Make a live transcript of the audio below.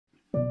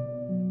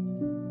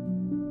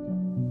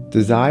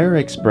Desire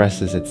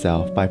expresses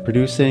itself by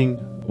producing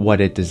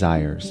what it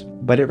desires,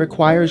 but it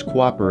requires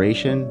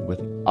cooperation with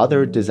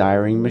other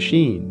desiring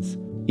machines,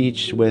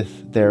 each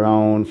with their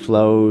own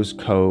flows,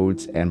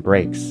 codes, and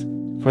breaks.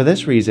 For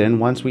this reason,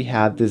 once we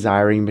have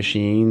desiring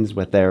machines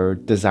with their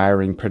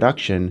desiring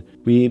production,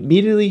 we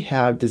immediately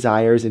have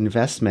desires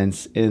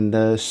investments in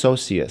the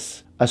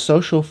socius, a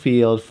social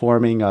field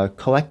forming a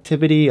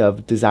collectivity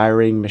of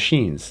desiring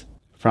machines.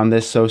 From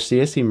this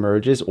socius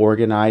emerges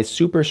organized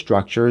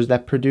superstructures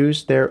that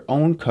produce their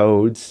own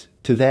codes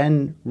to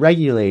then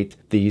regulate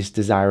these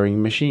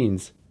desiring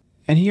machines.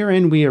 And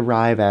herein we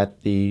arrive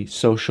at the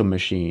social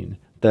machine.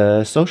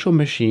 The social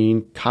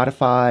machine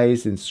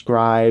codifies,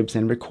 inscribes,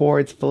 and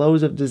records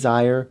flows of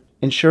desire,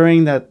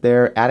 ensuring that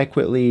they're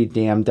adequately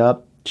dammed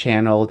up,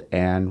 channeled,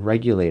 and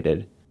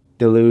regulated.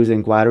 Deleuze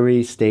and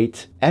Guattari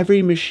state,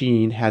 every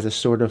machine has a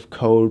sort of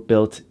code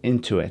built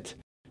into it,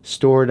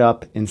 stored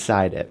up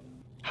inside it.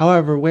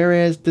 However,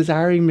 whereas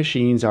desiring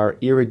machines are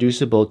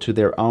irreducible to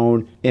their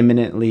own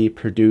immanently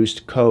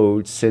produced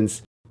codes,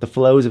 since the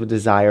flows of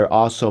desire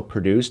also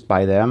produced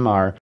by them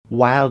are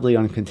wildly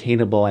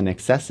uncontainable and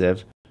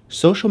excessive,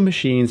 social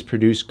machines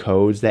produce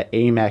codes that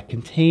aim at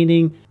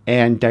containing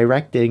and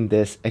directing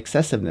this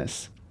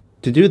excessiveness.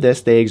 To do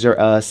this, they exert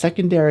a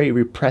secondary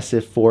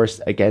repressive force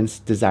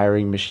against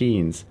desiring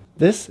machines.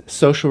 This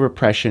social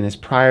repression is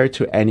prior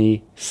to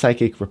any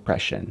psychic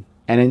repression.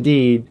 And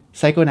indeed,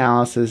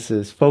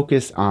 psychoanalysis's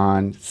focus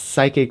on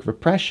psychic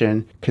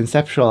repression,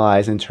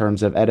 conceptualized in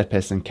terms of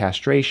Oedipus and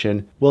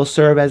castration, will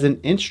serve as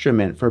an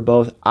instrument for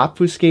both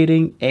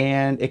obfuscating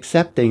and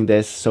accepting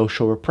this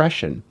social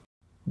repression.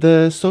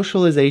 The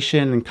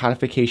socialization and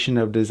codification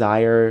of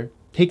desire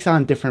takes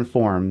on different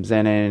forms,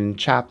 and in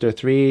Chapter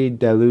 3,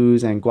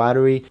 Deleuze and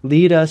Guattari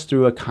lead us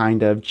through a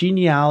kind of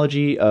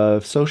genealogy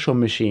of social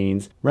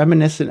machines,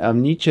 reminiscent of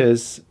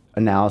Nietzsche's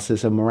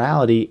analysis of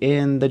morality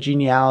in the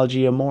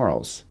genealogy of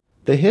morals.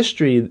 The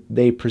history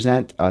they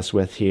present us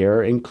with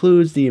here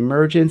includes the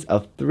emergence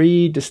of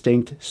three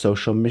distinct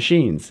social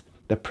machines: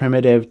 the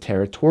primitive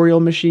territorial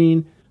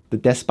machine, the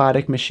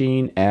despotic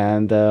machine,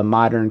 and the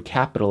modern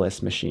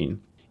capitalist machine.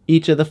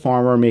 Each of the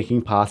former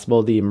making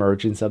possible the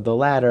emergence of the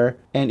latter,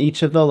 and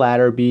each of the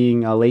latter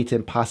being a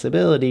latent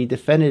possibility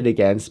defended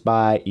against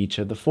by each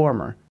of the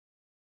former.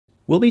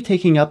 We'll be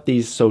taking up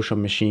these social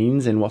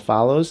machines in what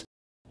follows,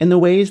 in the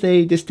ways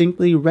they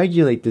distinctly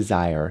regulate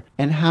desire,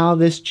 and how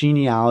this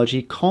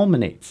genealogy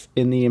culminates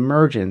in the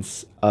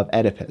emergence of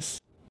Oedipus.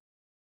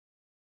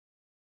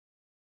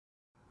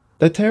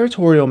 The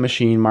territorial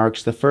machine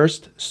marks the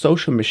first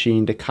social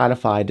machine to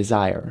codify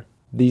desire.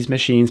 These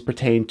machines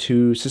pertain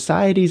to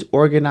societies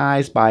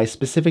organized by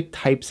specific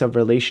types of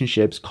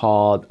relationships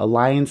called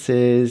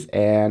alliances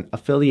and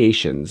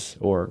affiliations,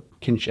 or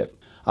kinship.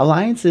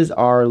 Alliances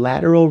are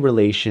lateral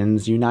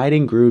relations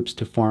uniting groups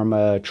to form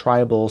a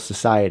tribal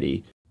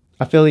society.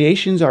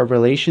 Affiliations are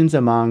relations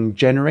among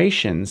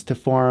generations to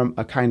form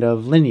a kind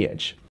of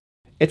lineage.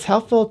 It's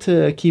helpful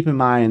to keep in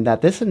mind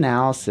that this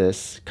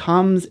analysis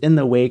comes in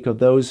the wake of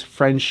those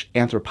French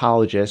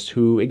anthropologists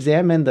who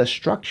examined the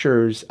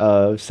structures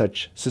of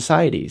such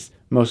societies,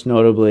 most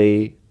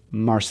notably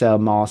Marcel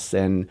Mauss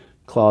and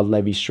Claude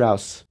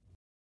Lévi-Strauss.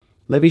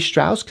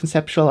 Lévi-Strauss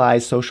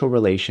conceptualized social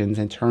relations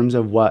in terms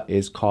of what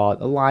is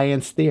called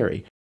alliance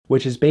theory,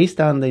 which is based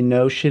on the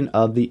notion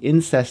of the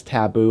incest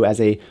taboo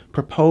as a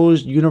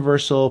proposed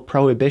universal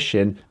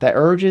prohibition that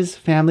urges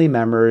family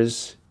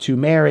members to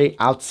marry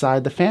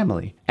outside the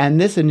family. And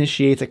this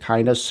initiates a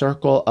kind of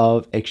circle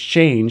of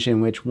exchange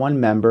in which one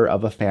member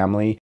of a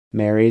family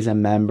marries a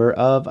member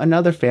of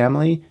another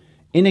family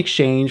in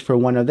exchange for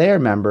one of their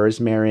members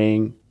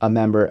marrying a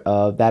member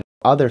of that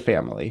other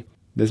family.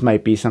 This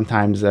might be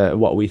sometimes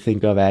what we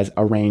think of as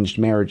arranged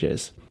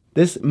marriages.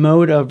 This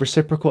mode of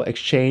reciprocal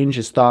exchange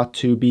is thought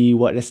to be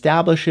what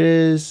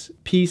establishes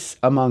peace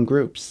among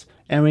groups,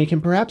 and we can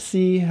perhaps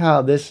see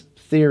how this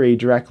theory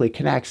directly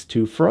connects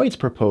to Freud's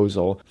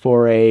proposal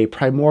for a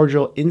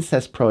primordial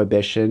incest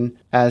prohibition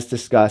as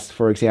discussed,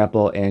 for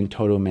example, in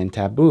Totem and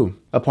Taboo,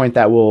 a point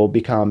that will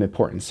become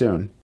important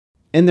soon.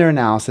 In their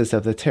analysis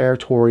of the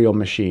territorial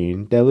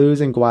machine, Deleuze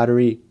and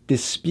Guattari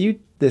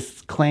dispute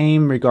this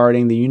claim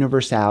regarding the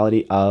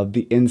universality of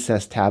the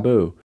incest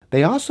taboo.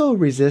 They also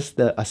resist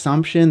the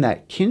assumption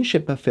that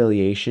kinship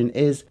affiliation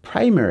is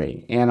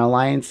primary and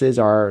alliances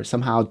are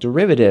somehow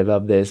derivative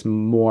of this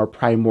more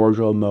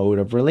primordial mode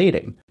of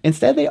relating.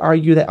 Instead, they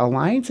argue that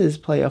alliances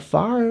play a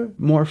far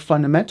more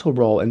fundamental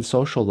role in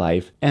social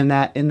life, and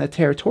that in the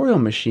territorial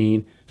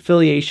machine,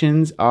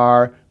 affiliations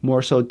are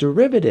more so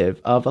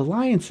derivative of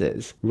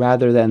alliances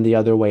rather than the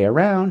other way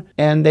around,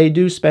 and they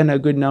do spend a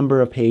good number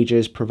of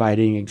pages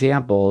providing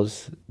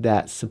examples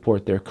that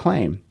support their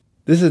claim.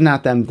 This is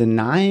not them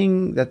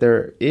denying that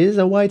there is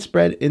a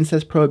widespread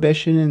incest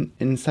prohibition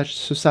in such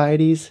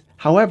societies.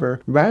 However,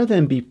 rather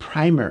than be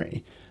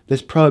primary,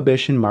 this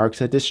prohibition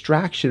marks a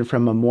distraction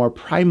from a more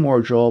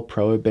primordial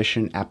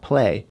prohibition at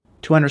play.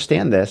 To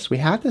understand this, we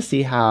have to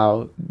see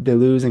how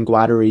Deleuze and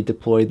Guattari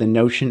deploy the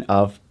notion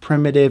of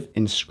primitive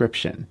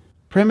inscription.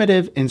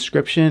 Primitive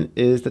inscription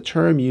is the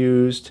term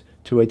used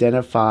to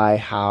identify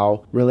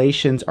how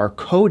relations are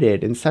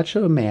coded in such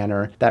a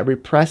manner that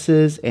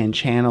represses and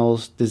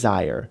channels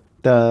desire.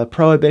 The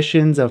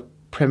prohibitions of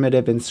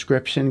primitive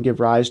inscription give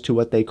rise to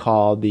what they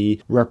call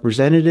the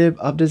representative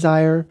of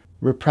desire,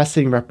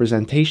 repressing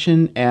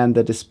representation, and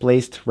the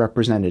displaced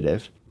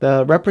representative.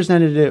 The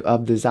representative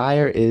of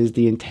desire is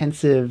the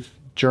intensive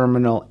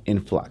germinal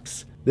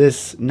influx.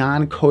 This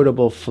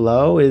non-codable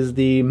flow is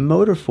the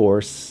motor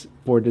force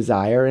for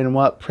desire and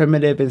what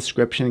primitive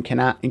inscription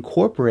cannot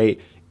incorporate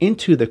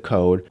into the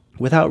code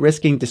without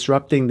risking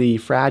disrupting the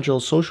fragile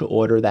social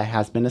order that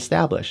has been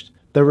established.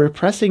 The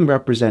repressing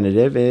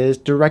representative is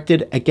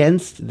directed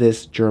against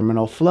this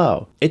germinal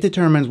flow. It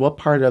determines what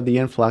part of the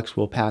influx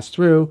will pass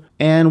through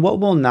and what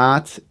will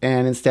not,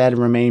 and instead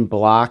remain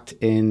blocked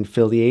in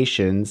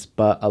filiations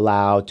but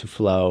allowed to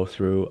flow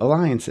through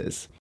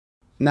alliances.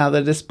 Now,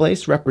 the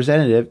displaced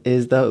representative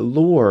is the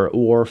lure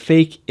or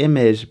fake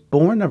image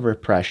born of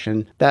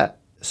repression that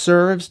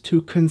serves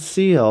to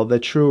conceal the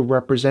true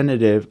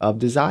representative of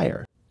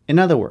desire. In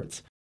other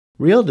words,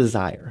 real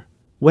desire,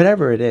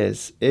 whatever it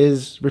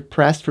is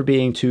repressed for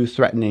being too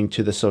threatening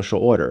to the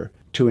social order.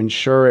 To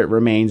ensure it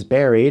remains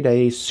buried,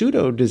 a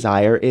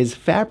pseudo-desire is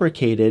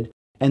fabricated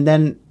and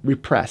then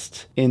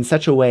repressed in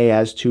such a way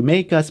as to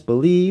make us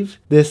believe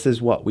this is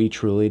what we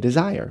truly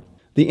desire.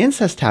 The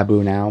incest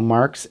taboo now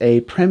marks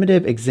a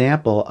primitive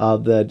example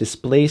of the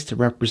displaced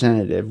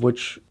representative,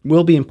 which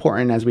will be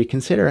important as we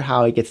consider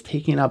how it gets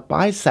taken up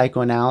by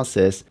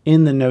psychoanalysis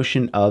in the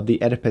notion of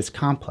the Oedipus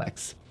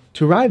complex.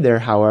 To arrive there,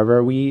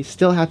 however, we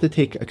still have to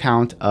take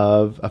account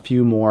of a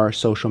few more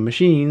social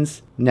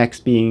machines,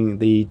 next being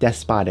the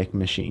despotic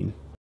machine.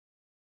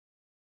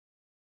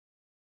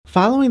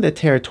 Following the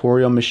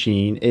territorial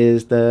machine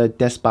is the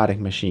despotic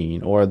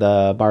machine, or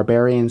the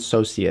barbarian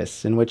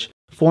socius, in which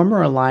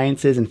former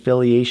alliances and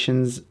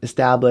filiations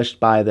established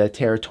by the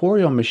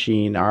territorial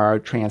machine are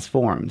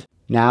transformed.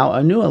 Now,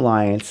 a new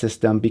alliance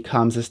system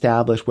becomes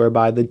established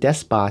whereby the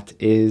despot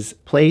is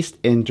placed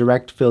in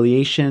direct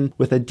filiation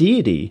with a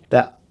deity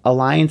that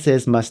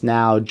alliances must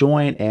now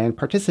join and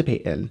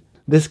participate in.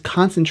 This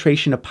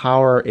concentration of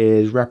power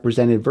is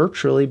represented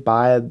virtually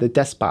by the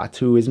despot,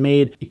 who is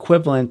made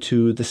equivalent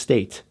to the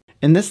state.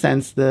 In this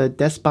sense, the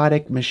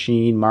despotic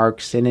machine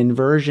marks an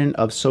inversion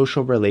of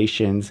social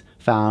relations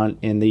found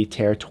in the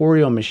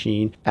territorial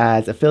machine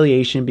as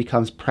affiliation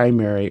becomes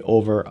primary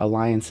over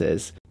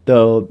alliances,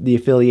 though the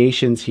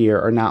affiliations here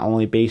are not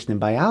only based in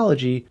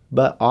biology,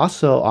 but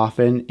also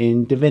often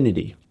in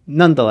divinity.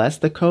 Nonetheless,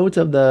 the codes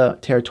of the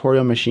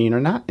territorial machine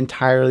are not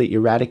entirely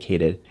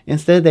eradicated.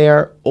 Instead, they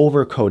are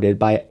overcoded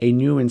by a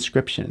new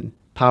inscription.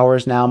 Power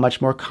is now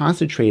much more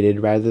concentrated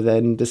rather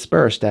than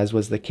dispersed, as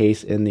was the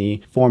case in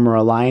the former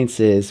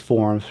alliances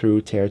formed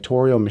through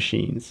territorial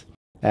machines.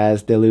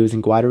 As Deleuze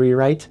and Guattari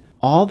write,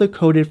 all the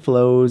coded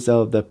flows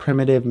of the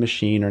primitive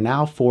machine are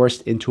now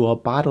forced into a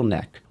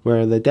bottleneck,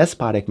 where the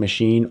despotic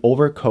machine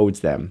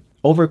overcodes them.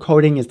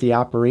 Overcoding is the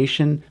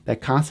operation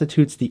that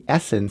constitutes the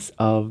essence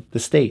of the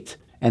state,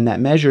 and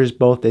that measures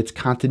both its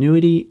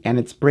continuity and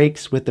its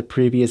breaks with the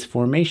previous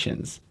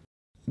formations.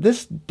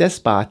 This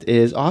despot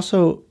is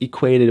also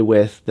equated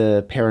with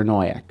the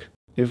paranoiac.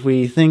 If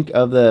we think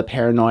of the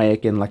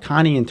paranoiac in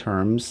Lacanian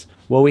terms,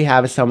 what we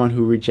have is someone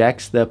who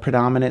rejects the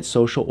predominant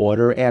social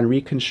order and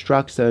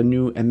reconstructs a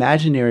new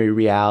imaginary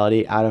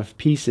reality out of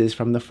pieces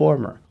from the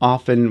former,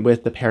 often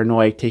with the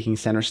paranoiac taking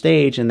center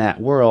stage in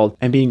that world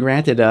and being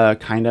granted a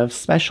kind of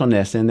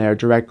specialness in their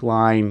direct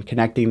line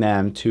connecting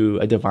them to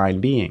a divine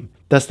being.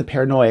 Thus, the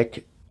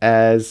paranoiac,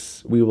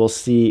 as we will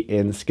see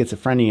in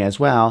schizophrenia as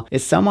well,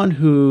 is someone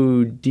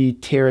who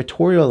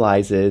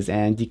deterritorializes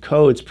and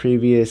decodes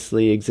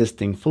previously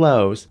existing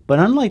flows. But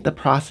unlike the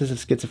process of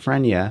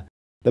schizophrenia,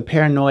 the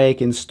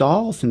paranoiac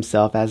installs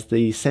himself as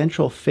the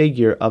central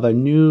figure of a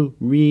new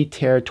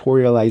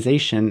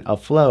re-territorialization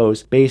of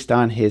flows based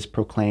on his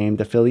proclaimed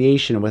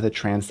affiliation with a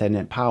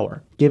transcendent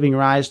power, giving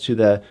rise to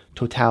the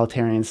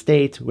totalitarian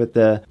state with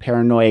the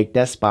paranoiac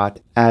despot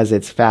as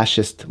its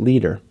fascist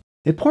leader.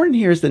 Important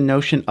here is the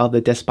notion of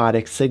the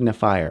despotic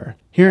signifier.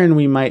 Herein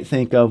we might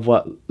think of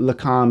what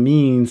Lacan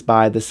means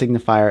by the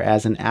signifier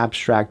as an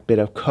abstract bit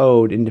of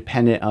code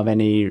independent of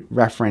any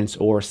reference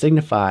or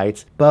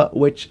signifieds, but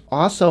which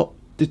also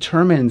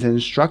determines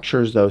and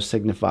structures those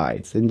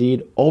signifieds,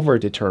 indeed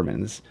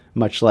over-determines,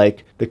 much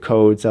like the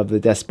codes of the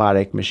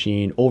despotic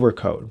machine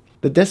overcode.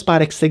 The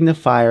despotic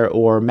signifier,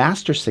 or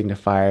master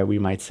signifier we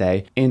might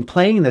say, in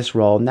playing this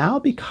role now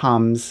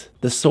becomes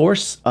the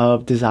source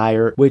of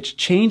desire, which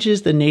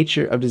changes the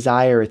nature of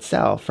desire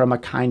itself from a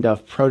kind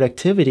of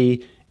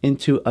productivity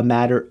into a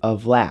matter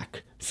of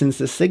lack, since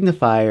the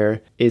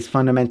signifier is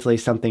fundamentally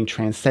something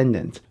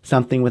transcendent,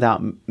 something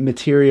without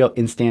material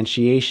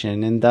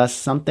instantiation, and thus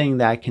something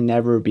that can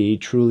never be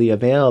truly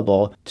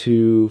available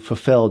to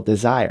fulfill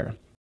desire.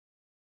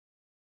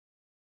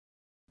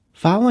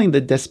 Following the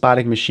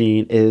despotic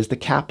machine is the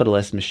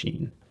capitalist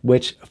machine,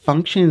 which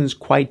functions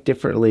quite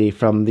differently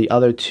from the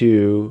other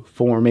two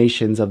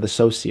formations of the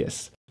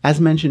socius. As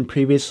mentioned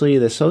previously,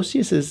 the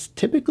socius is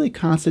typically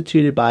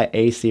constituted by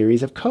a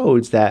series of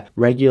codes that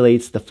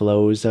regulates the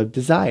flows of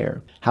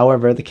desire.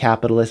 However, the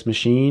capitalist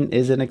machine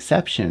is an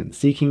exception,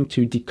 seeking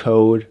to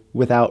decode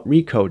without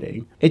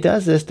recoding. It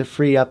does this to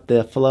free up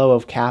the flow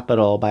of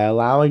capital by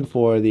allowing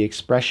for the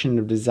expression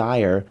of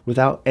desire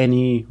without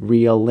any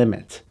real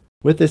limit.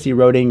 With this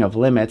eroding of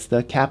limits,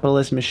 the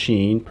capitalist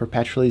machine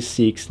perpetually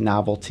seeks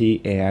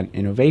novelty and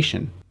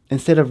innovation.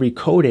 Instead of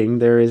recoding,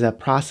 there is a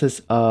process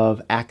of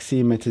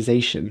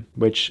axiomatization,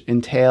 which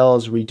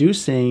entails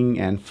reducing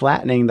and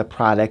flattening the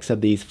products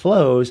of these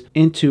flows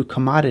into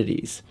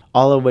commodities,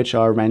 all of which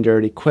are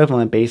rendered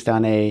equivalent based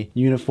on a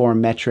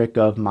uniform metric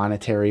of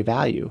monetary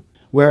value.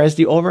 Whereas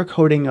the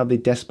overcoding of the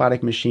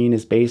despotic machine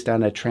is based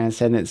on a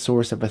transcendent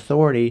source of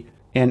authority,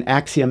 an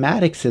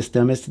axiomatic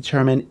system is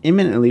determined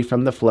immanently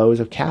from the flows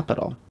of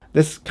capital.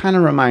 This kind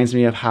of reminds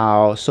me of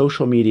how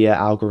social media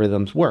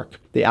algorithms work.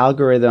 The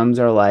algorithms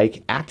are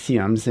like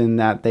axioms in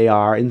that they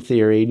are, in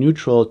theory,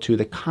 neutral to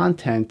the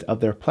content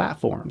of their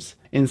platforms.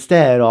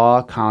 Instead,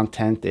 all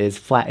content is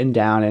flattened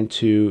down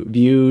into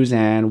views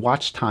and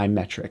watch time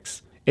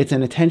metrics. It's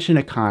an attention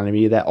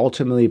economy that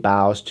ultimately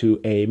bows to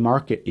a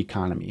market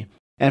economy.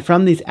 And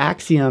from these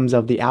axioms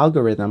of the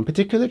algorithm,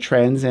 particular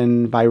trends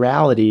and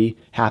virality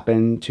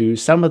happen to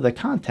some of the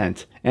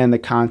content, and the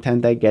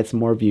content that gets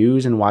more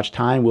views and watch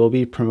time will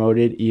be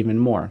promoted even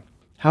more.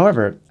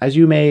 However, as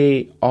you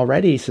may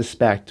already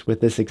suspect with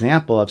this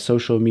example of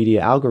social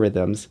media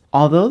algorithms,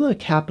 although the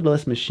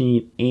capitalist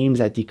machine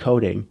aims at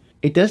decoding,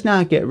 it does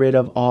not get rid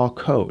of all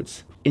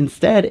codes.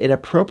 Instead, it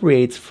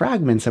appropriates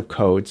fragments of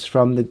codes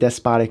from the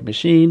despotic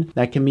machine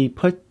that can be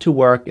put to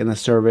work in the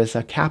service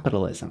of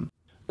capitalism.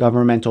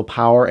 Governmental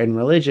power and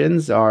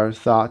religions are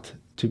thought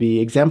to be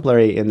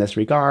exemplary in this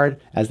regard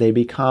as they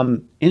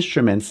become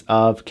instruments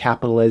of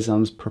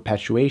capitalism's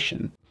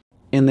perpetuation.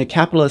 In the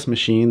capitalist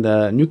machine,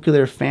 the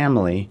nuclear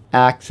family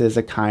acts as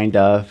a kind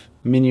of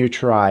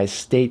miniaturized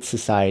state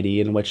society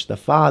in which the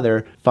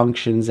father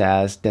functions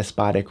as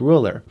despotic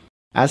ruler.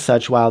 As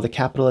such, while the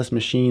capitalist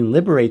machine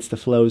liberates the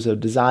flows of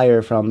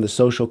desire from the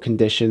social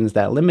conditions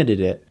that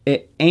limited it,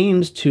 it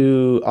aims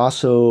to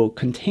also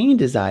contain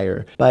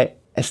desire by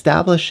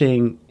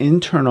establishing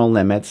internal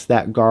limits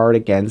that guard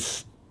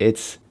against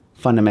its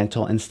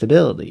fundamental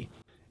instability.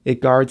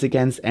 It guards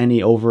against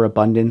any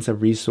overabundance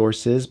of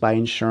resources by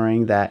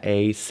ensuring that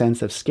a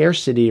sense of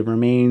scarcity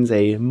remains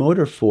a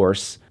motor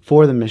force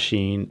for the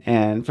machine,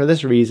 and for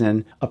this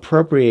reason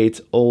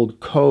appropriates old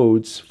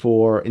codes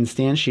for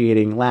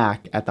instantiating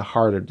lack at the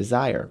heart of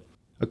desire.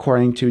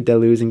 According to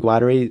Deleuze and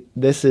Guattari,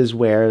 this is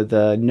where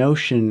the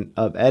notion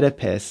of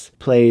Oedipus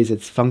plays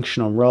its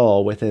functional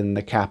role within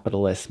the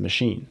capitalist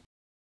machine.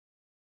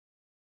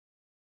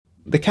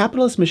 The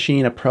capitalist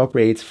machine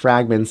appropriates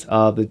fragments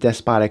of the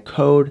despotic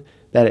code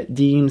that it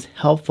deems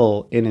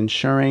helpful in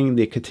ensuring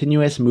the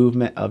continuous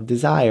movement of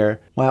desire,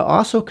 while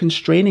also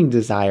constraining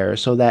desire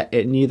so that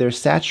it neither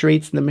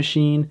saturates the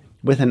machine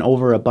with an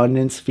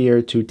overabundance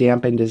feared to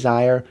dampen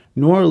desire,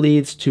 nor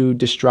leads to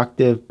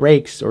destructive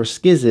breaks or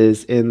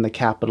schizzes in the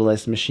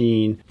capitalist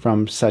machine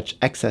from such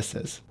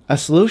excesses. A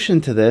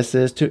solution to this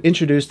is to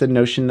introduce the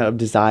notion of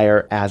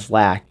desire as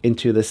lack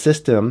into the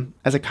system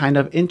as a kind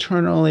of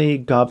internally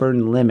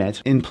governed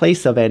limit in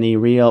place of any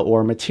real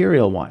or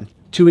material one.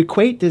 To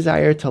equate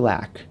desire to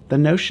lack, the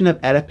notion of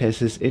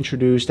Oedipus is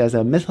introduced as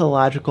a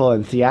mythological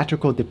and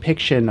theatrical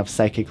depiction of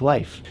psychic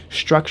life,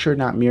 structured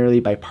not merely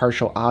by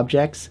partial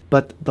objects,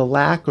 but the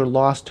lack or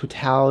lost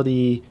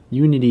totality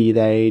unity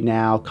they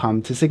now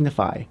come to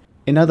signify.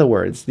 In other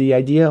words, the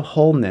idea of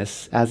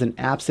wholeness as an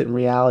absent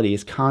reality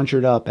is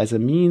conjured up as a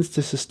means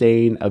to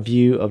sustain a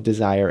view of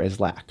desire as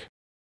lack.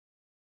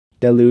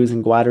 Deleuze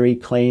and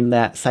Guattari claim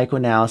that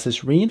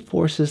psychoanalysis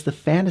reinforces the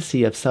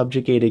fantasy of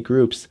subjugated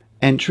groups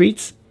and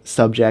treats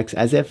subjects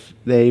as if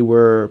they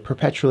were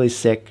perpetually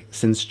sick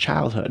since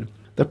childhood.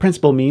 The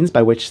principal means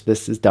by which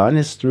this is done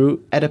is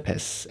through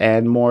Oedipus,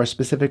 and more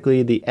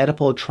specifically the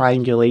Oedipal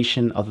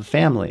triangulation of the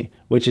family,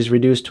 which is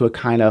reduced to a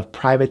kind of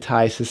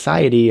privatized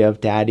society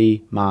of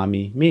daddy,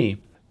 mommy, me.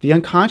 The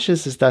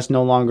unconscious is thus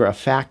no longer a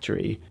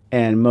factory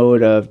and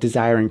mode of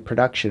desiring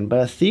production, but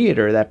a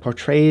theater that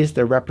portrays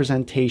the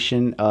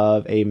representation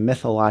of a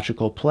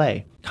mythological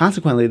play.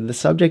 Consequently, the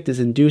subject is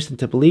induced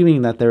into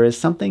believing that there is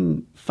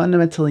something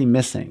fundamentally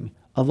missing,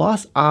 a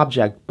lost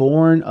object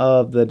born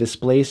of the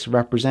displaced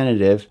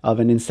representative of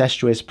an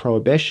incestuous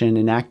prohibition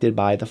enacted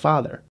by the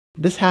father.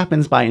 This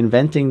happens by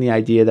inventing the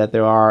idea that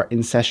there are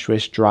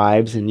incestuous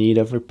drives in need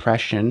of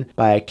repression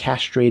by a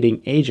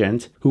castrating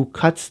agent who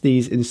cuts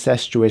these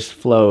incestuous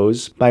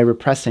flows by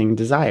repressing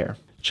desire.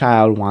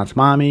 Child wants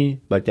mommy,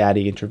 but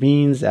daddy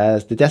intervenes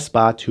as the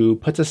despot who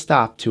puts a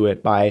stop to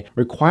it by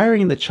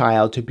requiring the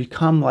child to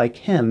become like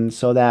him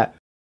so that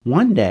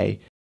one day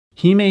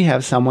he may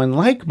have someone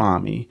like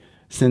mommy,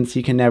 since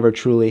he can never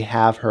truly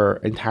have her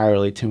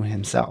entirely to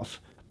himself.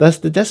 Thus,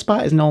 the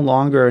despot is no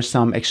longer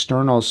some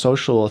external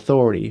social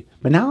authority,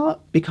 but now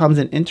becomes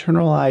an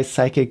internalized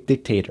psychic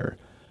dictator,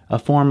 a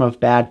form of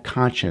bad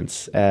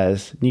conscience,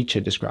 as Nietzsche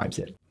describes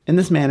it. In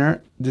this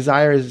manner,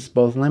 desire is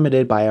both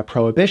limited by a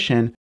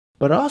prohibition,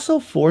 but also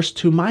forced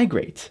to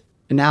migrate,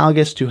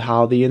 analogous to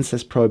how the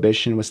incest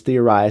prohibition was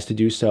theorized to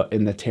do so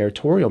in the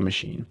Territorial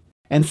Machine.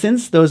 And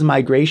since those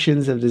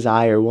migrations of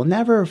desire will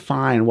never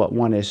find what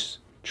one is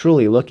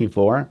truly looking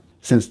for,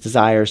 since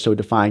desire so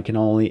defined can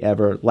only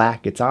ever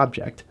lack its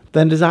object,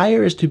 then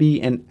desire is to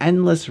be an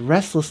endless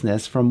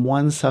restlessness from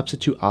one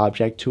substitute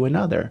object to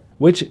another,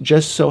 which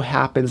just so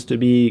happens to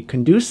be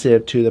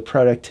conducive to the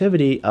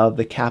productivity of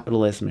the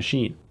capitalist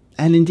machine.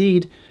 And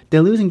indeed,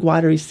 Deleuze and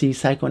Guattari see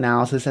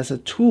psychoanalysis as a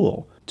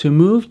tool to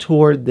move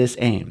toward this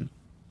aim,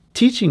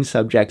 teaching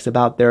subjects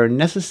about their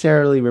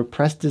necessarily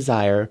repressed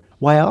desire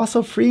while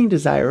also freeing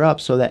desire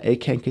up so that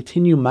it can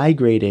continue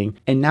migrating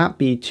and not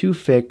be too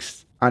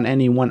fixed on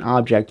any one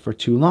object for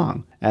too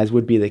long, as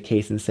would be the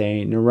case in,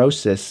 say,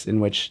 neurosis,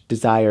 in which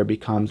desire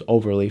becomes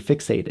overly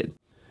fixated.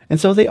 And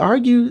so they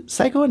argue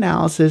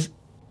psychoanalysis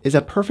is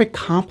a perfect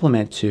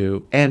complement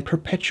to and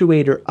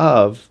perpetuator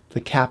of the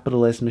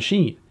capitalist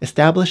machine,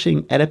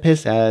 establishing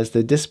Oedipus as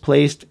the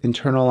displaced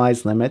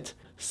internalized limit,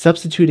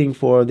 substituting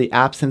for the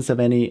absence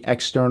of any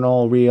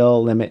external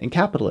real limit in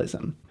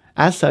capitalism.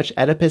 As such,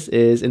 Oedipus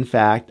is, in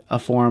fact, a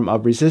form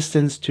of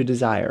resistance to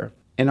desire,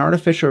 an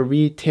artificial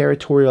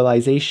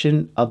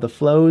re-territorialization of the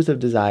flows of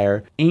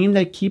desire aimed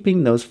at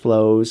keeping those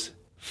flows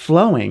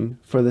flowing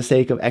for the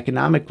sake of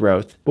economic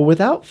growth, but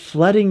without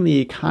flooding the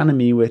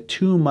economy with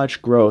too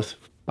much growth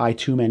by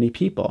too many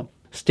people.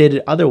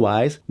 Stated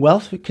otherwise,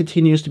 wealth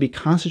continues to be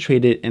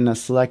concentrated in a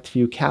select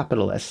few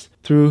capitalists,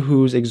 through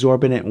whose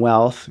exorbitant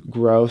wealth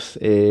growth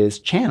is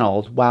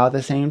channeled, while at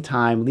the same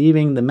time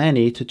leaving the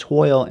many to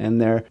toil in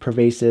their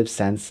pervasive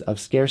sense of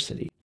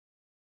scarcity.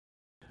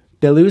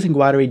 Deleuze and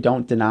Guattari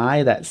don't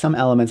deny that some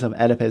elements of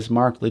Oedipus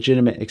mark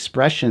legitimate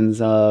expressions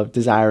of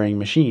desiring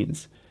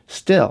machines.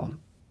 Still,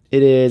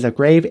 it is a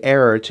grave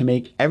error to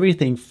make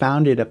everything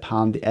founded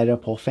upon the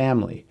Oedipal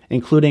family,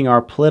 including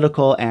our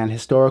political and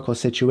historical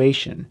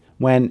situation,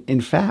 when,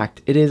 in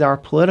fact, it is our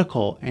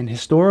political and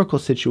historical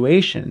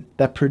situation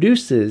that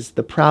produces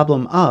the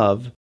problem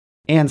of,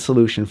 and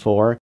solution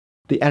for,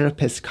 the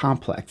Oedipus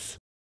complex.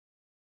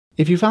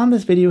 If you found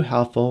this video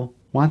helpful,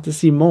 want to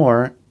see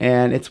more,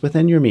 and it's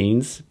within your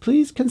means,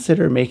 please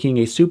consider making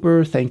a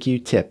super thank you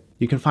tip.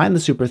 You can find the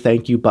super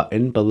thank you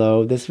button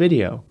below this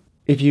video.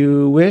 If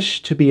you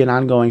wish to be an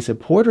ongoing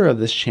supporter of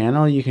this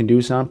channel, you can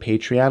do so on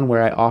Patreon,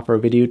 where I offer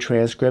video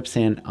transcripts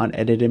and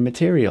unedited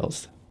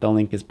materials. The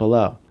link is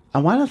below. I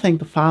want to thank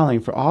the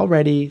following for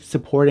already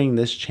supporting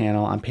this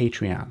channel on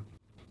Patreon.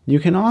 You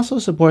can also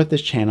support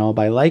this channel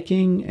by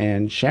liking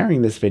and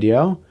sharing this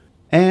video,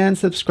 and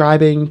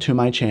subscribing to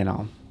my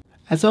channel.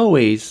 As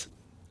always,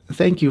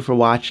 thank you for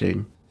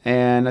watching,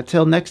 and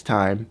until next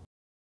time,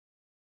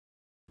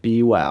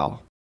 be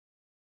well.